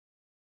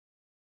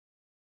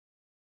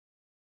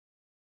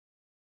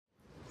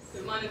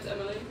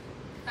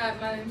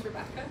My name's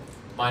Rebecca.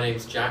 My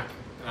name's Jack.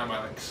 And I'm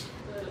Alex.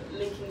 The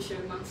Lincolnshire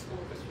Massed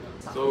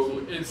Orchestra.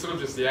 So it's sort of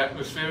just the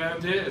atmosphere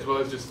around here, as well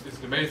as just it's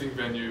an amazing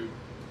venue,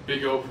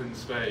 big open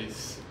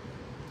space.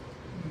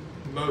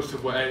 Most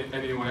of what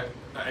anyone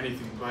at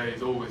anything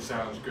plays always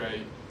sounds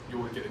great. You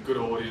always get a good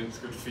audience,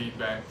 good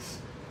feedbacks,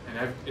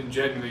 and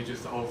generally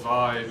just the whole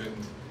vibe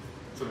and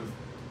sort of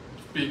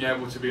being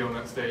able to be on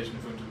that stage in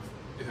front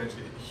of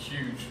essentially a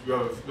huge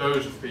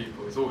rows of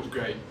people. It's always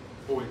great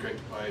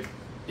to play.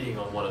 Being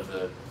on one of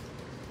the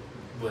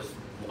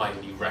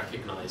widely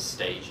recognised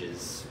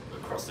stages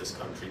across this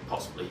country,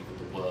 possibly even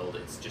the world,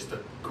 it's just a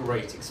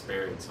great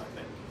experience, I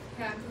think.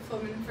 Yeah,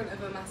 performing in front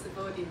of a massive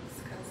audience,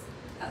 because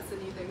that's a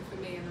new thing for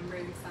me, and I'm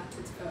really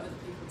excited for other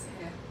people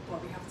to hear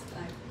what we have to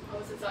play. I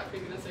was exactly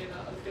going to say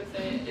that. I was going to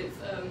say it's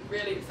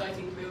really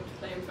exciting to be able to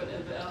play in front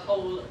of a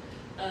whole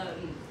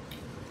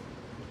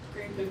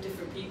group of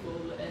different people.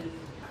 And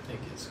I think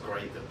it's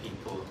great that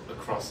people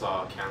across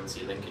our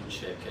county,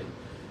 Lincolnshire, can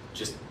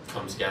just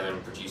come together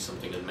and produce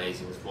something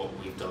amazing with what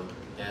we've done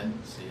here.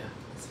 So yeah.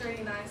 It's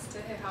really nice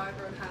to hear how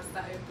everyone has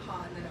their own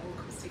part and then it all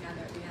comes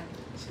together at the end,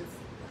 which is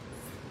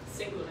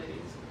single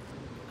ladies.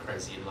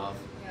 Crazy in love.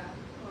 Yeah.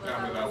 I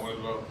remember that one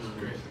as well.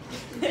 Great.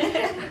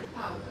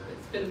 Wow,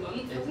 it's been a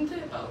month, hasn't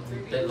it? About 3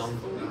 weeks. A bit longer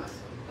 4 than that. weeks.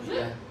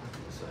 Yeah.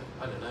 So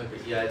I don't know,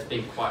 but yeah, it's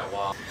been quite a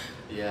while.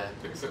 Yeah.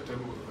 I think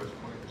September was the first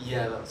one.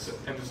 Yeah, that's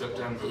End of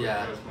September was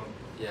yeah. the first one.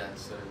 Yeah.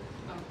 So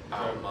Oh.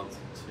 about a month,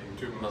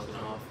 two months. months and a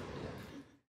half.